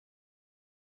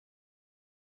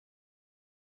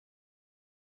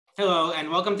Hello, and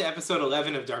welcome to episode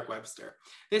 11 of DarkWebster.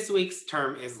 This week's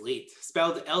term is LEET,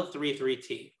 spelled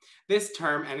L33t. This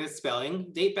term and its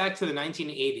spelling date back to the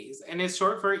 1980s and is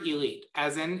short for elite,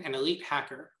 as in an elite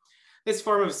hacker. This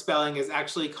form of spelling is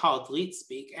actually called leet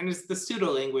speak and is the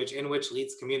pseudo-language in which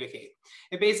leets communicate.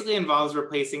 It basically involves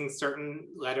replacing certain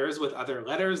letters with other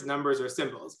letters, numbers, or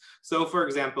symbols. So for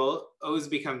example, O's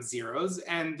become zeros,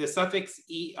 and the suffix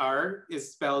ER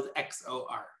is spelled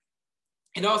XOR.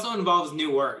 It also involves new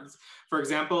words. For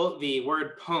example, the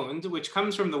word pwned, which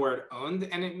comes from the word owned,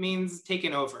 and it means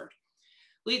taken over.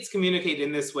 Leets communicate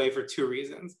in this way for two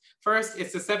reasons. First,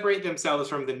 it's to separate themselves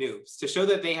from the noobs, to show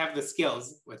that they have the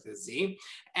skills, with a Z,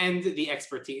 and the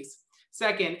expertise.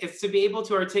 Second, it's to be able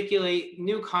to articulate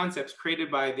new concepts created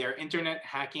by their internet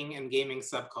hacking and gaming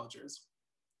subcultures.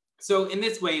 So in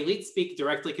this way, Leet Speak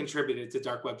directly contributed to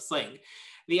dark web slang.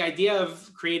 The idea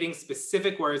of creating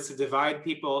specific words to divide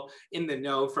people in the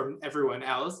know from everyone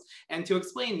else and to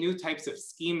explain new types of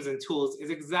schemes and tools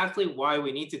is exactly why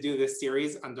we need to do this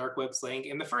series on dark web slang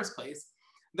in the first place.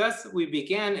 Thus, we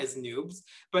began as noobs,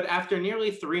 but after nearly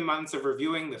 3 months of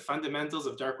reviewing the fundamentals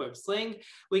of dark web slang,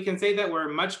 we can say that we're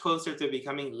much closer to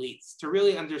becoming leets, to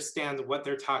really understand what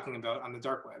they're talking about on the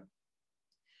dark web.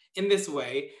 In this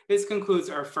way, this concludes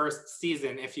our first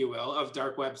season, if you will, of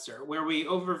DarkWebster, where we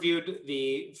overviewed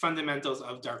the fundamentals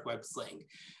of dark web slang.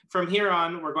 From here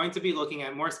on, we're going to be looking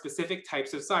at more specific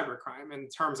types of cybercrime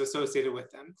and terms associated with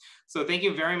them. So thank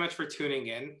you very much for tuning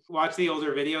in. Watch the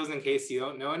older videos in case you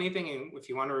don't know anything and if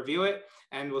you want to review it,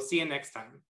 and we'll see you next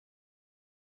time.